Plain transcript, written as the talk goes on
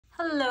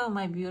Hello,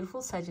 my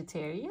beautiful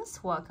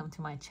Sagittarius. Welcome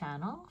to my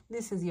channel.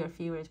 This is your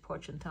favorite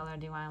fortune teller,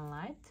 Divine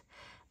Light.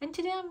 And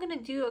today I'm going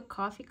to do a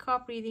coffee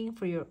cup reading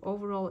for your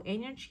overall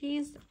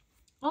energies.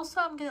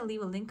 Also, I'm going to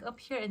leave a link up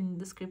here in the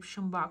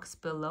description box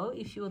below.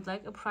 If you would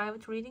like a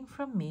private reading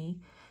from me,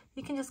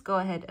 you can just go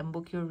ahead and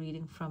book your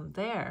reading from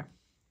there.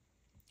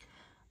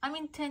 I'm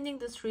intending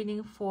this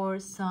reading for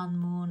Sun,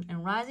 Moon,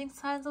 and Rising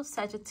signs of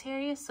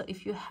Sagittarius. So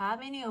if you have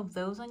any of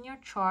those on your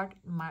chart,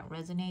 it might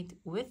resonate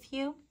with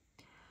you.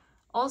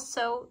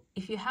 Also,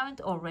 if you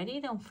haven't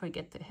already, don't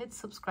forget to hit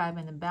subscribe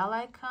and the bell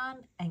icon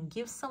and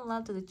give some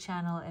love to the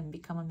channel and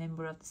become a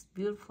member of this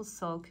beautiful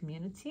soul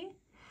community.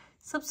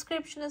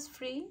 Subscription is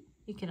free.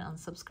 You can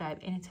unsubscribe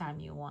anytime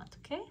you want,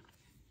 okay?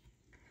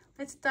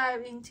 Let's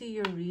dive into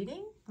your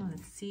reading.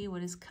 Let's see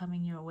what is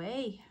coming your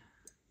way.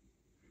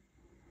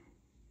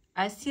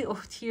 I see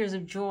tears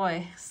of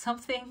joy.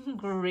 Something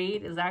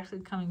great is actually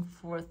coming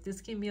forth. This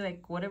can be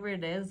like whatever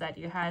it is that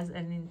you have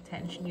an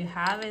intention. You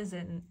have as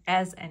an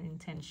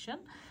intention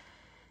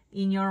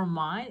in your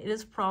mind. It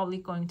is probably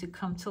going to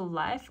come to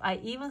life. I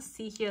even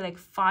see here like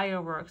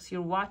fireworks.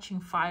 You're watching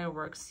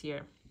fireworks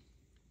here.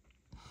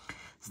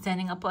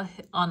 Standing up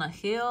on a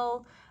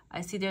hill.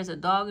 I see there's a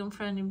dog in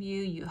front of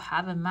you. You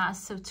have a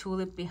massive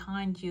tulip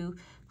behind you.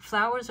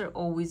 Flowers are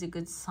always a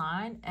good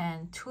sign,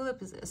 and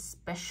tulip is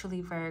especially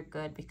very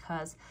good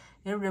because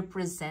it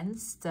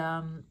represents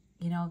the,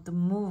 the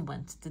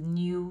movement, the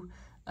new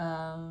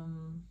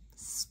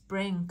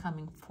spring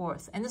coming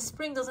forth. And the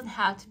spring doesn't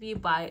have to be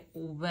by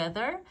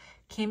weather,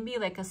 can be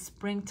like a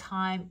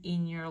springtime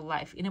in your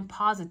life in a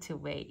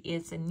positive way.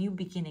 It's a new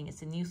beginning,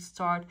 it's a new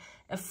start,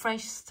 a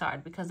fresh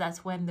start, because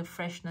that's when the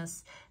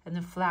freshness and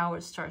the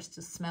flower starts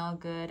to smell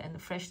good and the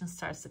freshness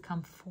starts to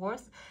come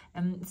forth.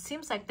 And it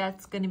seems like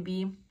that's going to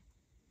be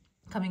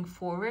coming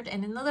forward.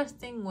 And another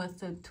thing with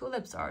the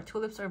tulips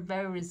are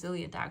very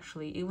resilient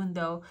actually, even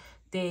though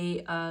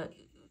they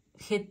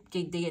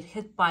get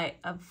hit by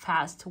a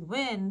fast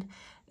wind.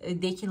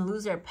 They can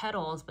lose their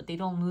petals, but they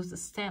don't lose the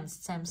stems.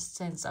 Stems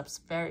stands up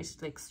very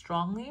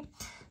strongly.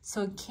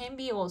 So it can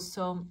be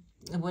also,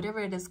 whatever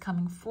it is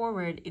coming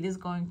forward, it is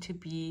going to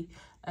be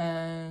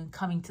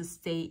coming to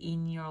stay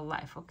in your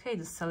life, okay?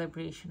 The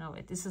celebration of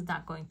it. This is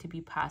not going to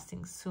be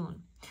passing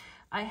soon.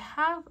 I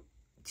have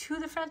two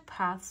different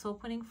paths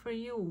opening for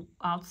you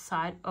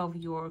outside of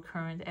your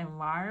current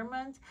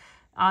environment,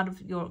 out of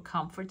your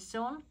comfort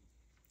zone.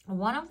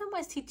 One of them,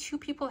 I see two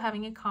people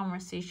having a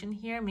conversation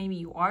here. Maybe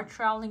you are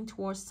traveling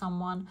towards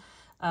someone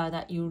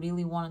that you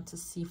really wanted to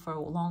see for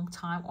a long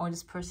time, or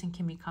this person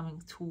can be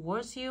coming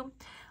towards you.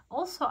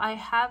 Also, I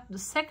have the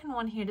second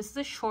one here. This is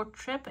a short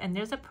trip, and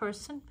there's a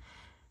person.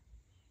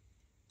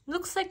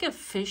 Looks like a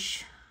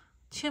fish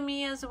to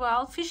me as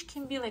well. Fish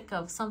can be like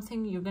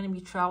something you're going to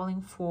be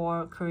traveling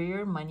for,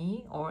 career,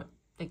 money, or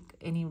like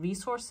any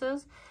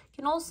resources. It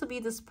can also be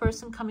this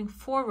person coming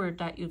forward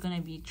that you're going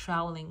to be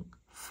traveling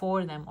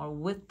for them or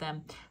with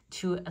them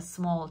to a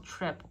small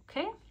trip,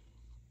 okay?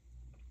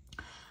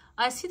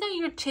 I see that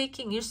you're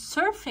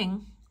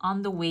surfing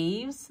on the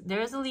waves.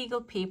 There's a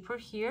legal paper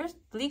here.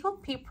 Legal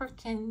paper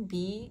can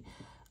be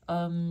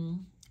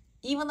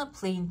even a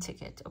plane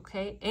ticket,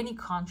 okay? Any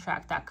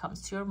contract that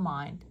comes to your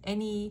mind,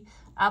 any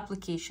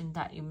application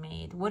that you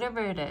made, whatever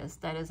it is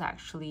that is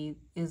actually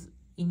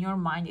in your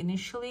mind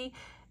initially,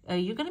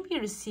 you're going to be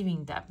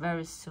receiving that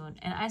very soon.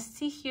 And I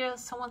see here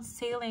someone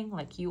sailing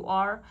like you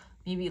are,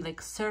 maybe like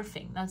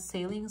surfing, not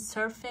sailing,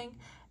 surfing.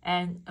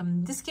 And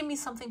this can be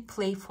something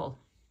playful,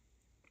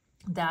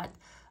 that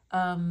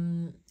a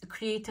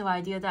creative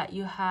idea that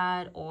you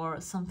had,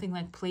 or something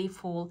like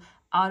playful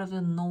out of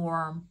the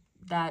norm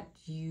that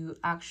you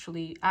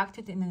actually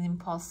acted in an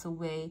impulsive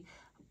way,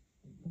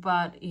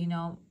 but in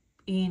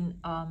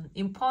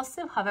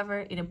impulsive, however,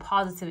 in a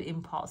positive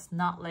impulse,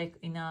 not like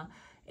in a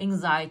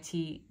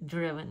anxiety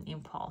driven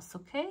impulse,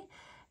 okay?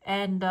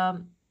 And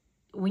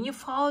when you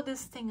follow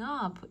this thing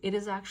up, it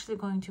is actually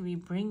going to be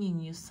bringing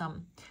you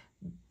some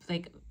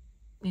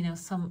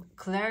some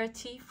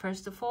clarity.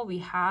 First of all, we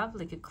have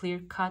like a clear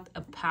cut,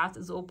 a path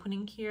is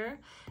opening here,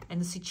 and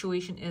the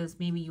situation is,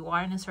 maybe you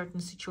are in a certain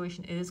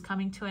situation, it is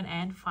coming to an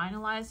end,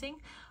 finalizing.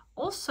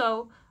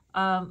 Also,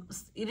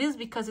 it is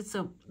because it's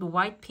the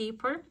white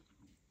paper.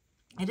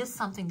 It is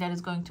something that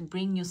is going to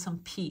bring you some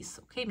peace,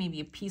 okay?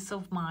 Maybe a peace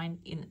of mind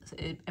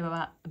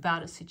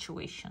about a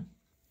situation.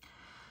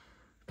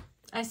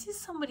 I see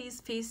somebody's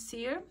face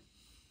here.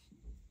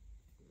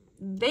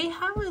 They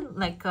have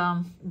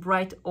a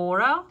bright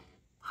aura.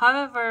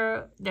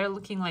 However, they're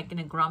looking like in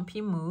a grumpy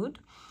mood.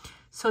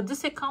 So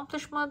this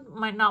accomplishment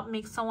might not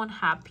make someone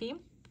happy.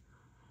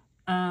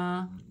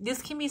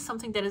 This can be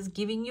something that is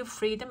giving you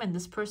freedom, and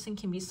this person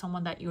can be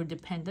someone that you're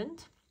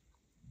dependent.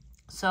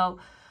 So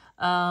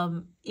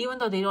even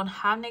though they don't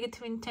have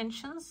negative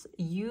intentions,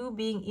 you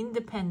being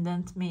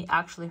independent may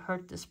actually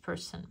hurt this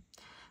person.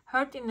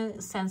 Hurt in a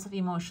sense of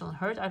emotional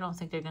hurt. I don't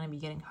think they're going to be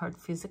getting hurt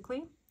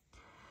physically.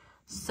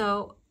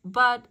 So,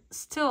 but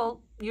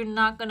still, you're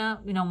not going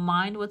to,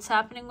 mind what's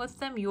happening with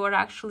them. You are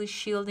actually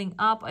shielding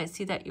up. I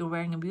see that you're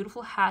wearing a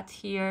beautiful hat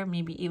here.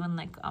 Maybe even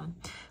like,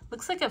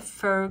 looks like a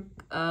fur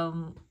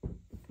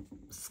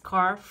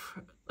scarf,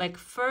 like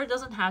fur.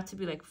 Doesn't have to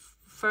be like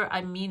fur,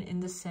 I mean in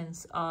the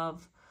sense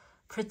of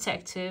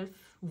protective,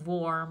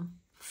 warm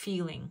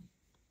feeling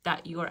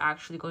that you are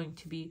actually going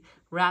to be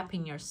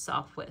wrapping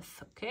yourself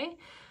with. Okay,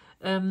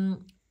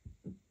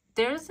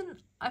 there's an,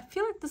 I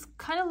feel like this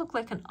kind of looked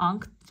like an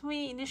ankh to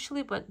me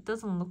initially, but it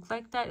doesn't look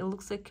like that. It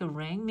looks like a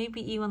ring,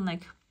 maybe even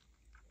like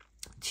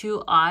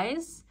 2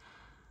 eyes,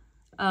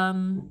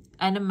 and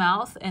a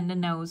mouth and a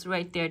nose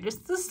right there.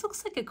 This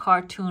looks like a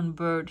cartoon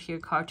bird here,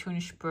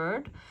 cartoonish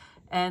bird,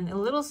 and a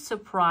little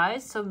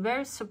surprise. So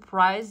very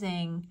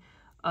surprising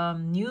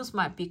news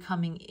might be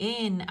coming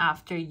in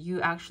after you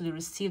actually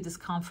receive this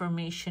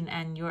confirmation,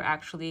 and you're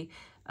actually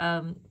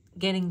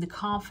getting the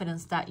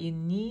confidence that you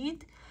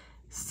need.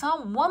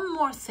 One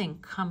more thing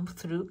comes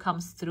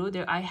through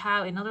there. I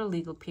have another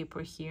legal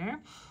paper here.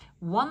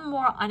 One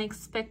more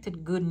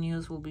unexpected good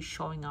news will be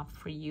showing up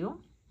for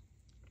you.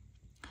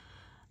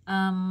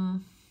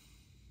 Let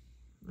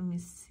me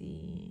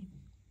see.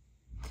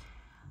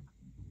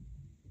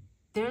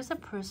 There's a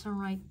person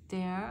right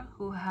there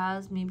who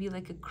has maybe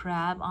like a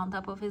crab on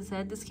top of his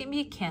head. This can be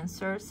a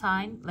Cancer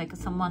sign, like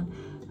someone,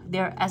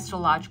 their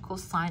astrological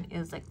sign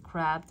is like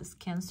crab. This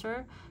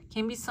Cancer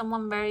can be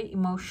someone very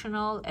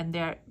emotional and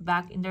they're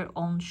back in their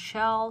own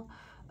shell.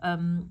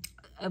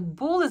 A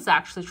bull is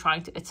actually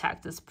trying to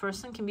attack this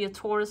person. Can be a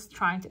Taurus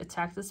trying to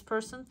attack this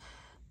person.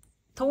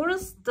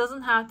 Taurus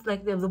doesn't have to,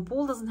 like the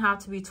bull doesn't have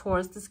to be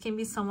Taurus. This can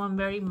be someone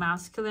very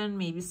masculine,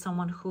 maybe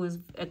someone who is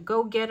a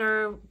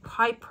go-getter,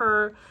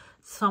 hyper,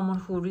 someone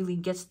who really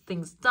gets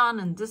things done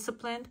and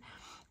disciplined.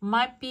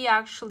 Might be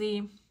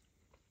actually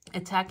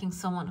attacking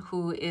someone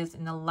who is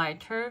in a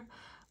lighter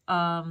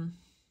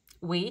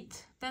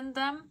weight than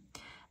them.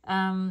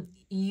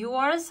 You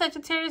are a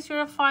Sagittarius,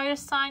 you're a fire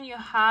sign, you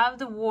have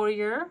the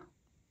warrior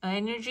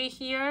energy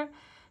here.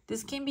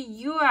 This can be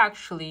you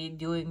actually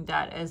doing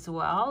that as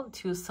well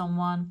to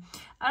someone.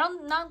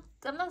 I'm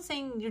not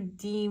saying you're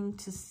deemed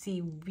to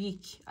see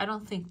weak. I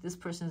don't think this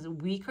person is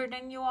weaker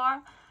than you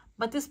are,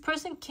 but this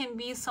person can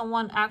be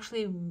someone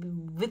actually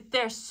with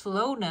their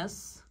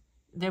slowness,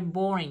 they're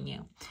boring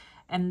you.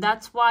 And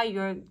that's why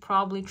you're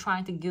probably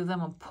trying to give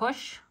them a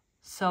push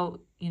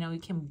so, you know, you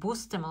can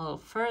boost them a little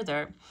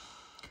further.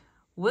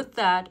 With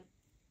that,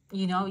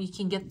 you know, you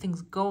can get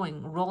things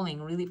going,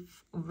 rolling really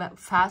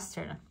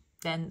faster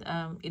than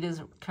it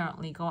is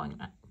currently going.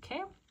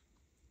 Okay.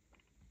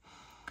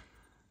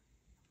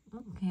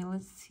 Okay,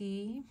 let's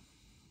see.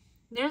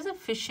 There's a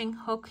fishing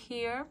hook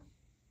here.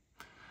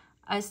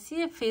 I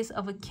see a face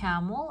of a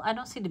camel. I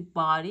don't see the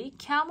body.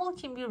 Camel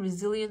can be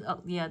resilient.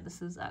 Oh, yeah,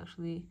 this is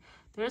actually,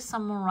 there's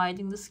someone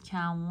riding this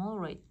camel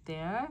right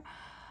there.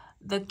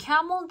 The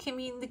camel can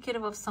be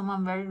indicative of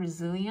someone very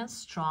resilient,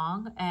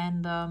 strong,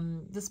 and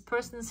this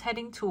person is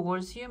heading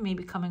towards you,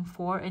 maybe coming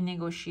for a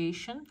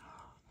negotiation.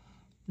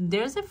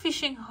 There's a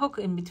fishing hook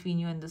in between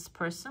you and this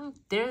person.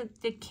 There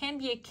can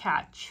be a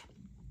catch.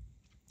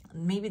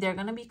 Maybe they're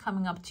going to be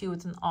coming up to you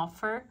with an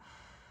offer.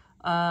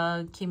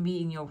 Can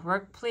be in your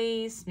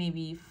workplace,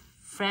 maybe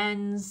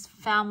friends,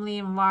 family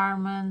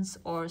environments,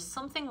 or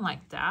something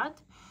like that.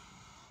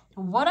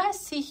 What I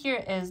see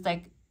here is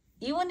like,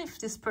 even if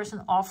this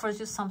person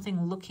offers you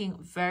something looking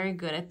very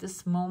good at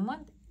this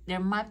moment, there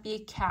might be a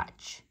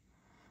catch.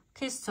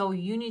 Okay, so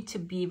you need to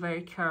be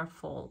very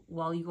careful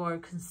while you are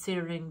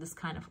considering this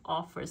kind of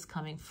offers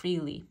coming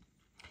freely.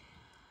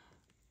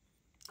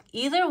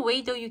 Either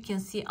way, though, you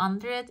can see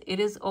under it, it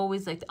is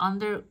always like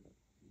under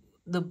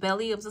the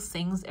belly of the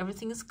things,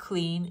 everything is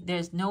clean.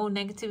 There's no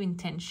negative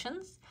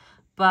intentions,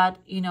 but,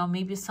 you know,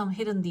 maybe some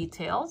hidden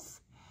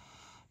details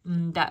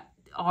that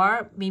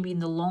are maybe in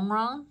the long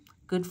run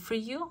good for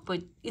you,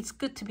 but it's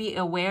good to be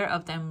aware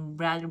of them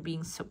rather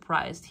being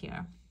surprised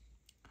here.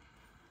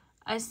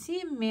 I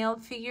see a male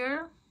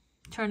figure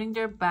turning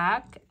their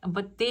back,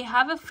 but they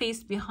have a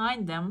face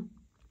behind them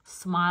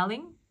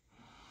smiling.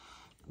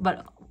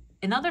 But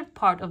another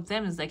part of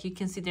them is like, you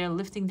can see they're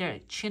lifting their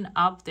chin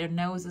up. Their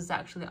nose is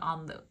actually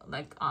on the,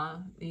 like,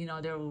 you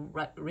know, they're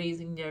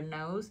raising their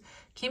nose.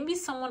 Can be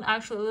someone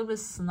actually a little bit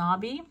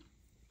snobby,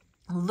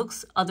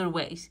 looks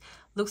otherwise.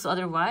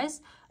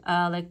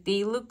 Like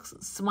they look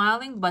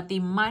smiling, but they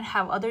might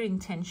have other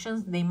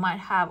intentions. They might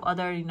have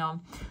other, you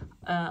know,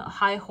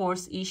 high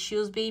horse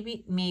issues,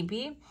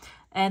 maybe.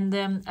 And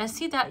I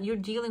see that you're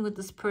dealing with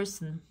this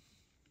person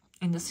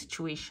in the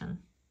situation.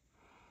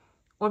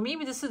 Or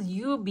maybe this is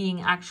you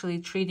being actually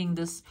treating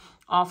this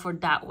offer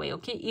that way,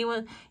 okay?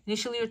 Even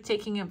initially you're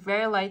taking it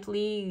very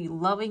lightly,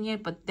 loving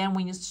it, but then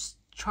when you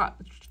try to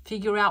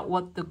figure out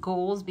what the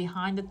goals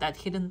behind it, that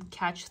hidden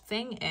catch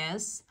thing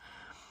is,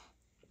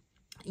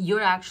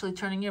 you're actually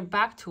turning your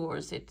back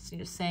towards it. So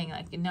you're saying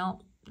like, you know,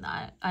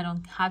 I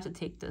don't have to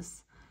take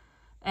this.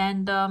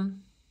 And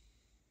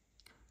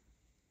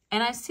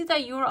I see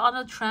that you're on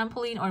a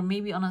trampoline or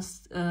maybe on a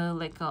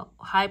like a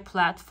high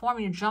platform.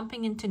 You're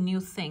jumping into new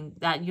thing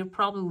that you're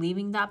probably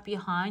leaving that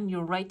behind.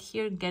 You're right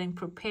here getting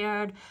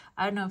prepared.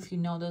 I don't know if you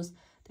know those.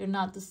 They're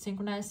not the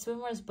synchronized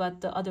swimmers,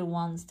 but the other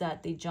ones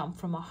that they jump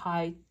from a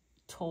high,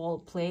 tall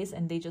place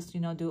and they just,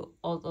 you know, do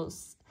all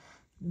those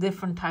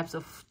different types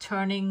of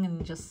turning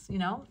and just, you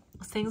know,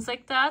 things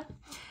like that.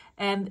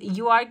 And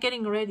you are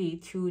getting ready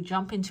to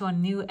jump into a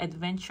new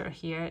adventure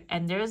here.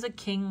 And there's a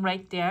king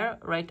right there,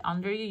 right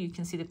under you. You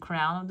can see the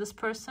crown of this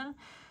person.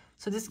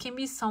 So this can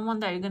be someone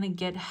that you're going to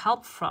get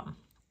help from,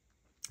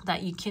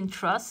 that you can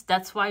trust.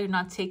 That's why you're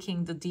not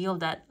taking the deal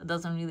that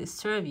doesn't really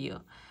serve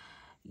you.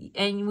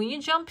 And when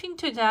you jump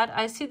into that,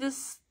 I see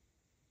this,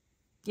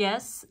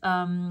 yes,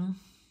 the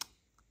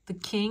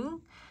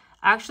king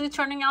actually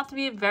turning out to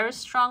be a very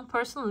strong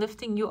person,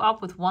 lifting you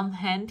up with one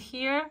hand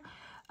here.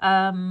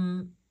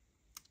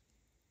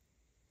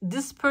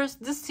 This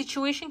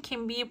situation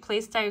can be a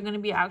place that you're going to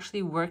be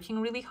actually working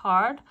really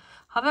hard.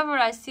 However,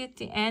 I see at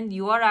the end,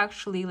 you are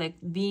actually like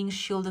being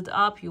shielded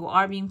up. You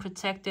are being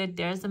protected.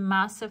 There's a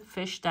massive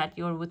fish that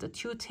you're with the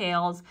two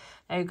tails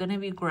that you're going to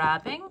be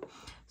grabbing.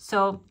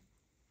 So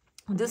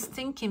this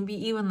thing can be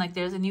even like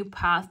there's a new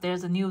path.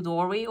 There's a new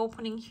doorway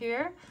opening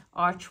here,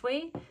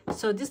 archway.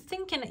 So this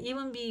thing can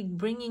even be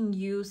bringing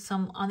you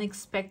some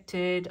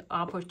unexpected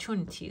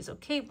opportunities,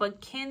 okay?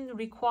 But can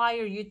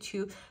require you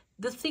to...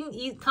 The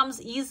thing comes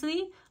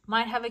easily,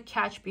 might have a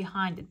catch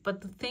behind it,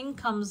 but the thing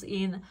comes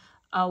in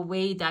a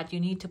way that you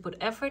need to put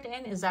effort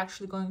in, is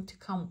actually going to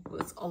come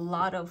with a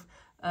lot of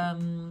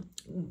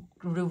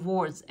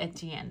rewards at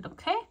the end,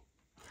 okay?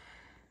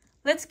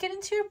 Let's get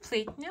into your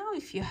plate now.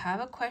 If you have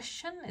a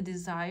question, a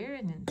desire,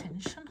 an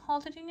intention,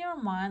 hold it in your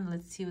mind.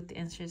 Let's see what the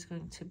answer is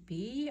going to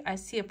be. I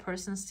see a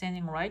person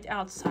standing right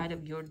outside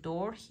of your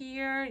door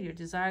here. Your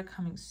desire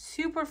coming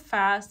super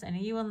fast and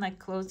even like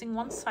closing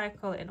one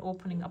cycle and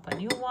opening up a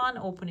new one,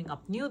 opening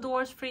up new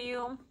doors for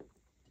you.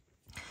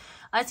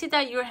 I see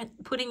that you're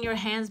putting your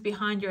hands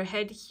behind your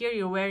head here.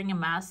 You're wearing a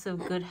massive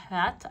good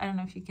hat. I don't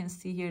know if you can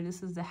see here.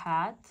 This is the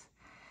hat.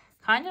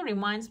 Kind of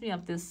reminds me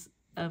of this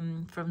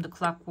from the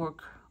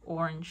Clockwork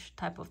Orange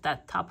type of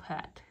that top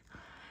hat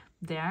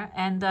there.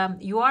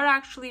 And you are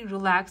actually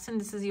relaxing.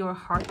 This is your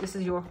heart. This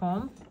is your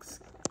home.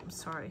 I'm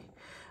sorry.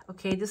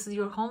 Okay, this is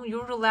your home.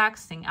 You're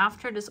relaxing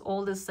after this,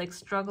 all this like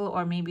struggle,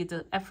 or maybe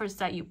the efforts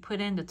that you put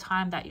in, the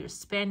time that you're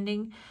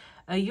spending.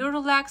 You're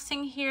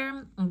relaxing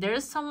here. There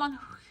is someone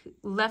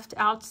left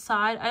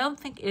outside. I don't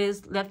think it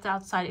is left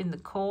outside in the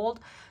cold.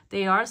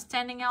 They are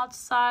standing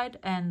outside,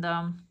 and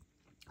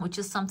which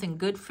is something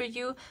good for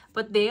you,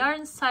 but they are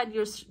inside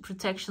your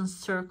protection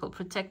circle,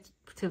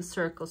 protective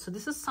circle. So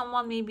this is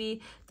someone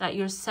maybe that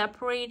you're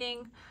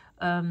separating.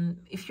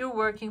 If you're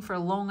working for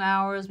long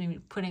hours, maybe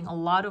putting a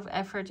lot of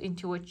effort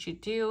into what you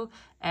do,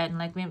 and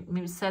like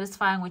maybe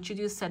satisfying what you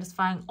do,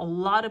 satisfying a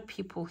lot of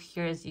people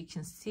here, as you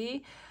can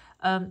see.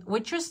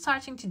 What you're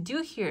starting to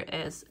do here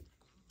is,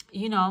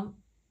 you know,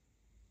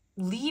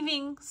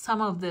 leaving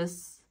some of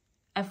this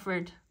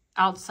effort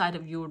outside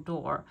of your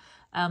door.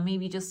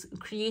 Maybe just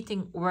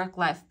creating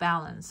work-life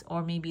balance,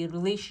 or maybe a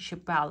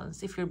relationship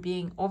balance. If you're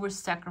being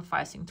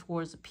over-sacrificing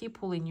towards the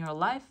people in your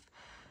life,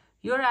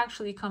 you're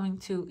actually coming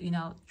to, you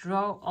know,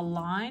 draw a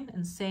line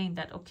and saying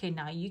that, okay,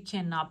 now you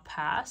cannot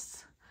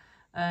pass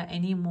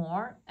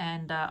anymore,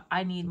 and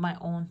I need my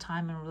own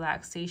time and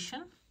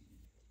relaxation.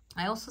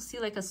 I also see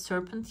like a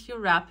serpent here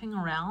wrapping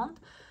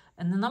around.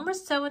 And the number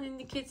 7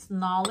 indicates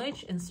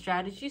knowledge and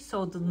strategy.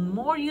 So the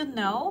more you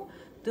know,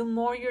 the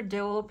more you're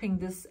developing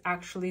this,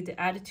 actually the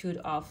attitude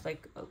of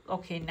like,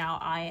 okay, now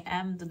I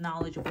am the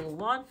knowledgeable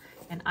one,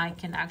 and I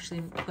can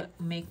actually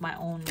make my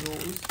own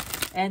rules.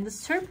 And the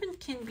serpent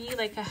can be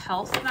like a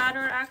health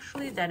matter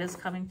actually that is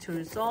coming to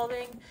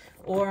resolving,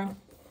 or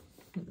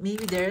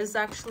maybe there is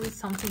actually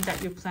something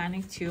that you're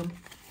planning to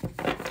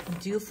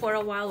do for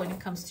a while when it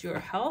comes to your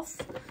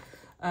health.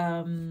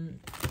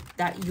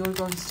 That you're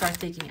going to start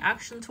taking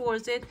action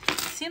towards it.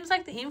 Seems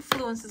like the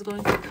influence is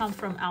going to come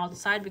from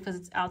outside, because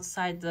it's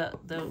outside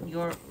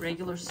your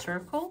regular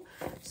circle.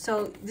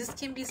 So this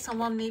can be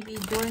someone maybe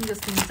doing the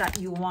things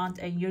that you want,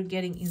 and you're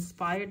getting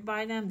inspired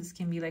by them. This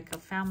can be like a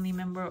family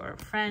member or a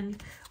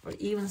friend, or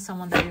even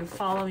someone that you're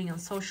following on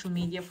social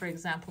media, for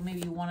example.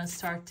 Maybe you want to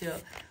start to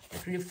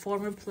like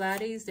reformer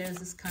Pilates. There's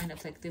this kind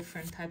of like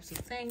different types of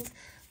things.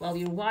 While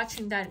you're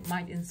watching that, it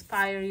might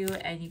inspire you,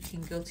 and you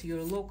can go to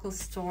your local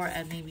store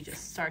and maybe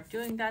just start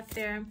doing that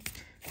there.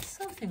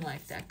 Something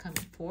like that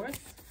coming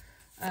forth.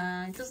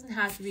 It doesn't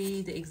have to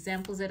be the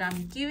examples that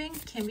I'm giving.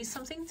 It can be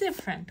something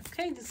different.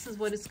 Okay, this is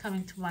what is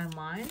coming to my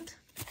mind.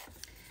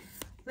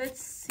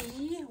 Let's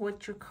see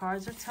what your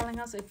cards are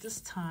telling us at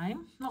this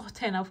time. Oh,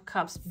 10 of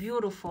Cups.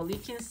 Beautiful. You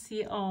can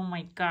see, oh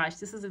my gosh,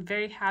 this is a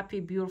very happy,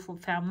 beautiful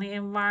family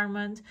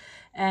environment,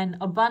 and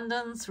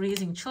abundance,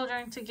 raising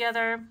children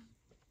together.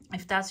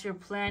 If that's your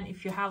plan,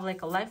 if you have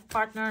like a life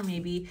partner,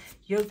 maybe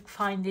you're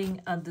finding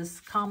this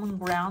common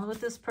ground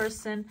with this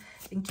person.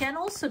 It can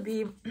also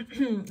be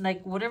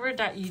like whatever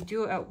that you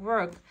do at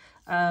work,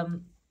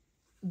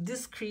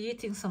 this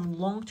creating some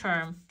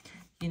long-term,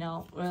 you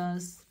know,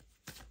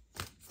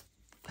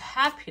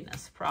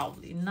 happiness,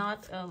 probably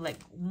not like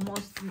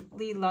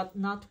mostly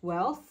not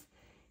wealth,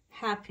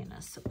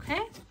 happiness.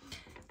 Okay,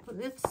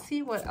 let's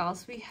see what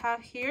else we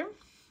have here.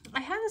 I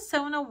had a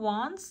 7 of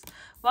Wands.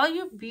 While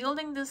you're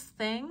building this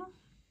thing,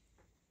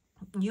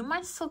 You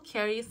might still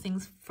carry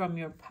things from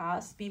your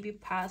past, maybe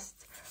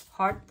past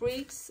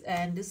heartbreaks,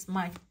 and this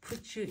might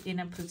put you in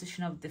a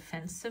position of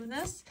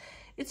defensiveness.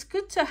 It's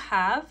good to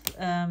have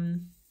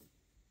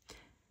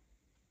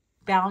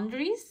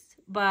boundaries,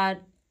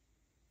 but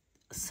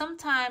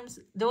sometimes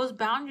those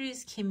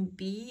boundaries can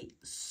be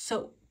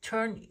so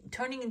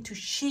turning into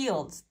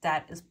shields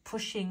that is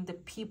pushing the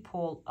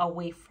people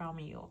away from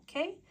you.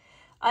 Okay,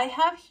 I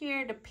have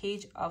here the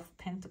Page of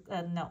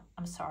Pentacles. No,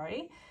 I'm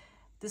sorry.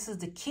 This is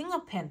the King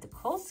of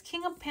Pentacles.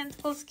 King of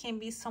Pentacles can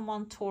be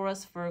someone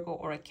Taurus, Virgo,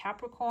 or a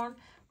Capricorn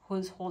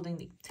who's holding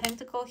the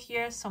tentacle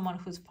here. Someone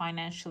who's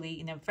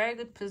financially in a very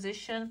good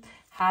position,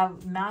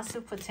 have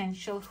massive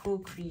potential, who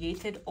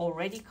created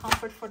already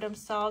comfort for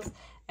themselves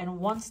and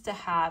wants to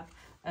have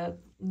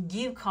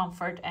give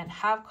comfort and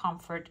have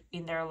comfort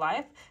in their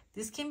life.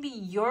 This can be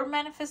your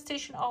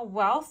manifestation of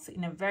wealth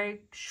in a very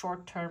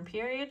short-term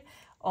period,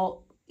 or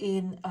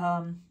in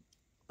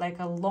like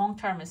a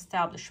long-term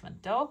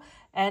establishment though.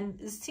 And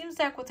it seems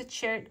like with a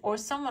Chariot, or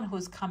someone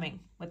who's coming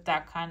with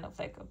that kind of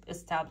like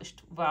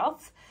established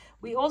wealth.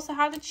 We also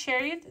have the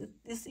Chariot.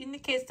 This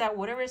indicates that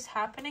whatever is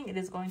happening, it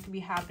is going to be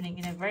happening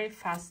in a very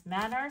fast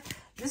manner.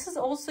 This is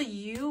also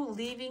you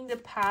leaving the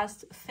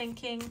past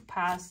thinking,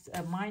 past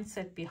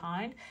mindset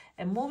behind,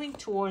 and moving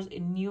towards a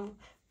new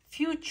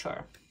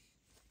future.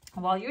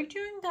 While you're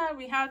doing that,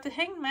 we have the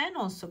Hanged Man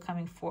also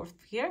coming forth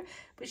here,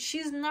 but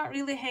she's not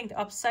really hanged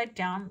upside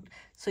down.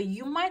 So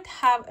you might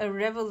have a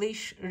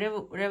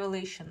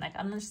revelation, like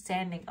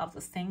understanding of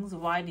the things,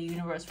 why the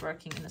universe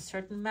working in a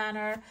certain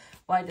manner,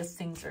 why the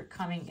things are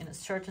coming in a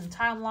certain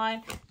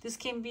timeline. This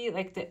can be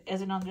like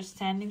as an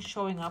understanding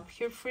showing up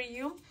here for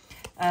you.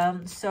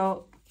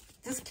 So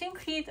this can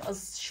create a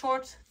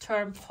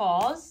short-term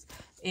pause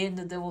in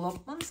the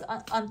developments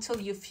until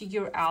you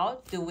figure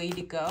out the way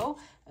to go.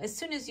 As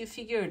soon as you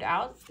figure it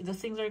out, the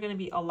things are going to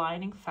be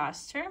aligning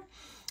faster.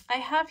 I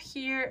have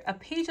here a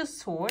Page of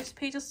Swords.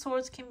 Page of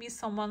Swords can be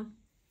someone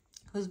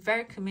who's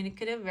very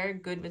communicative, very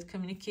good with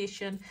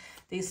communication.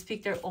 They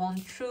speak their own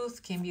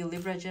truth, can be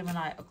Libra,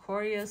 Gemini,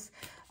 Aquarius,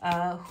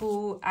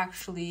 who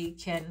actually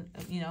can,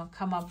 you know,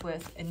 come up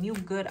with a new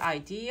good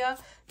idea.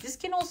 This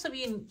can also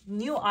be a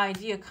new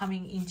idea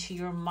coming into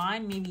your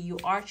mind. Maybe you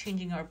are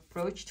changing your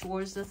approach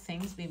towards the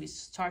things, maybe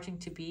starting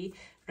to be,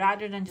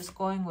 rather than just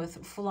going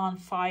with full-on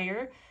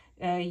fire,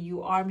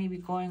 you are maybe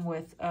going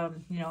with,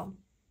 you know,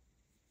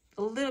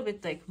 a little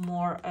bit like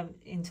more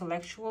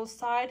intellectual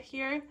side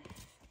here.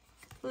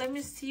 Let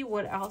me see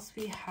what else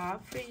we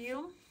have for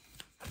you.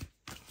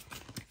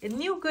 A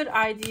new good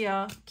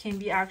idea can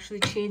be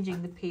actually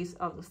changing the pace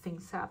of the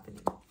things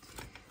happening.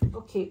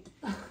 Okay,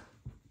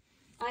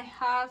 I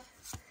have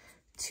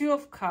Two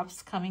of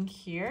Cups coming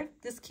here.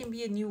 This can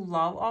be a new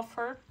love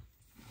offer,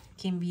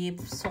 can be a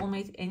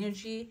soulmate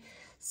energy,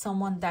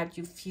 someone that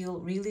you feel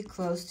really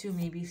close to.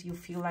 Maybe if you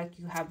feel like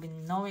you have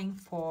been knowing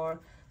for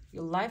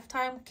your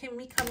lifetime, can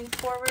be coming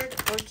forward,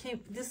 or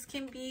this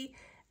can be,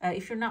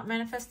 if you're not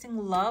manifesting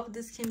love,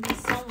 this can be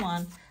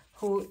someone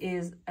who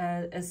is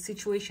a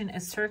situation, a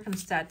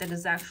circumstance that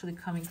is actually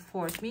coming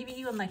forth. Maybe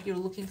even like you're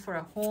looking for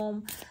a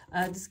home.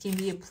 This can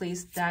be a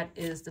place that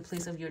is the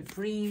place of your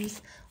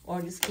dreams,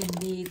 or this can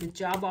be the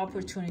job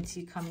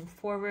opportunity coming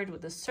forward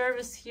with the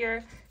service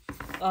here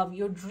of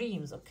your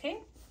dreams,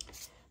 okay?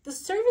 The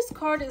Service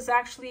card is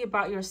actually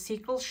about your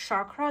sacral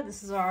chakra.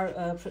 This is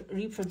our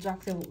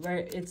reproductive, where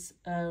its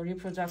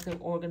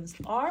reproductive organs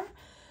are.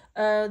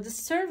 The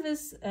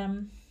Service,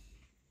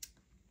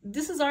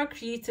 this is our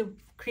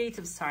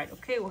creative side,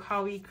 okay,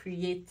 how we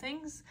create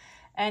things.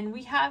 And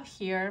we have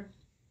here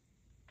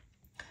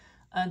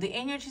the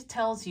energy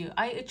tells you,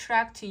 I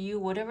attract to you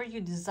whatever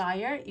you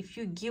desire if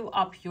you give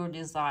up your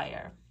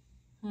desire.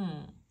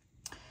 The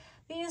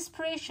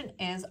inspiration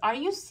is, are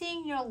you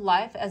seeing your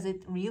life as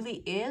it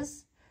really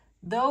is?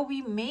 Though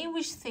we may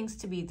wish things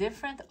to be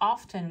different,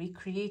 often we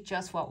create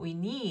just what we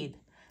need.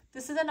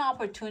 This is an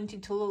opportunity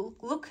to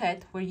look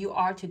at where you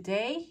are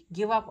today,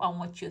 give up on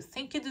what you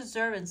think you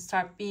deserve, and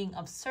start being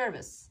of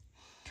service.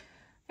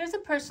 There's a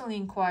personal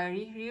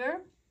inquiry here.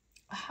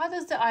 How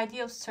does the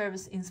idea of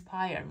service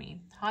inspire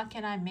me? How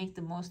can I make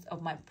the most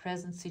of my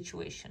present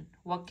situation?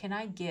 What can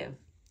I give?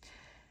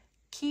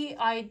 Key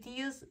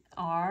ideas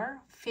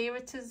are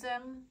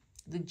favoritism,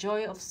 the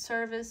joy of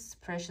service,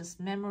 precious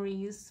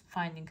memories,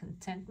 finding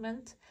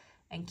contentment,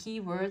 and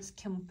keywords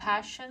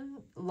compassion,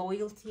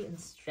 loyalty, and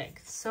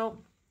strength.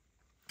 So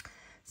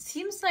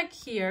seems like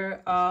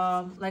here,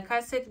 like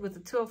I said, with the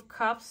Two of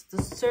Cups,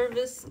 the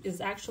service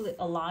is actually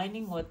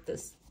aligning with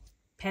this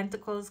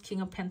Pentacles,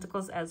 King of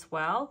Pentacles as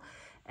well,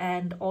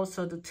 and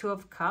also the Two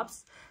of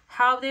Cups.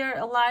 How they are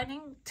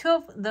aligning?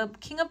 The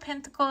King of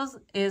Pentacles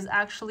is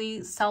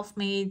actually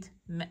self-made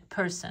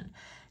person.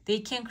 They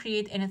can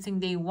create anything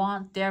they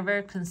want. They're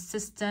very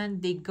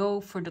consistent. They go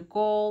for the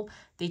goal.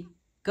 They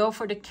go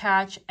for the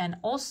catch, and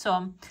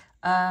also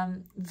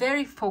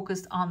very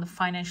focused on the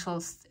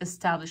financial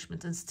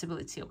establishment and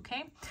stability,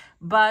 okay?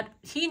 But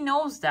he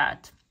knows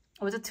that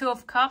with the Two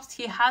of Cups,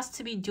 he has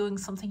to be doing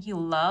something he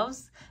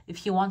loves if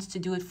he wants to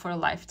do it for a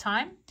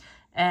lifetime.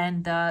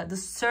 And the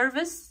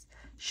service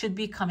should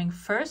be coming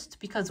first,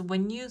 because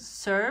when you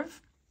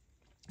serve,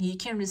 you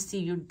can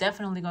receive, you're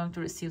definitely going to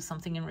receive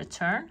something in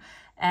return.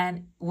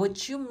 And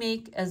what you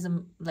make as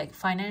like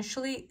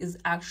financially is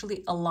actually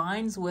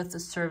aligns with the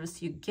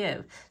service you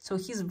give. So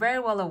he's very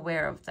well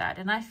aware of that.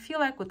 And I feel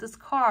like with this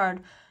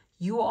card,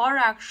 you are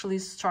actually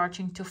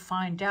starting to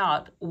find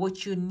out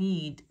what you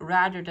need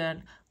rather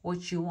than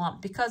what you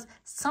want, because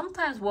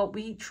sometimes what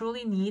we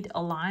truly need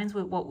aligns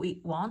with what we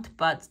want,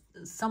 but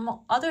some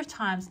other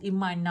times it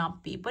might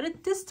not be. But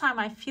at this time,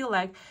 I feel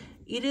like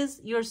it is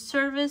your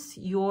service,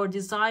 your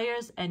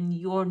desires, and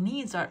your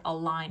needs are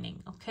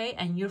aligning, okay?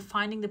 And you're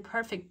finding the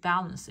perfect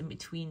balance in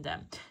between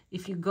them.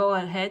 If you go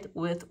ahead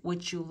with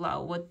what you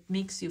love, what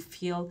makes you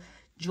feel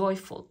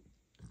joyful,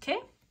 okay?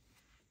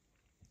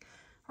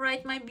 All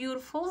right, my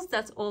beautifuls,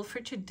 that's all for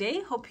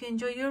today. Hope you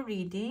enjoy your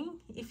reading.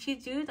 If you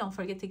do, don't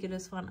forget to give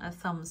this one a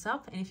thumbs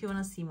up. And if you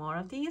want to see more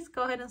of these,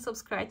 go ahead and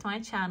subscribe to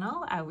my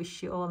channel. I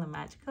wish you all a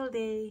magical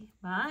day.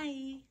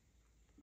 Bye.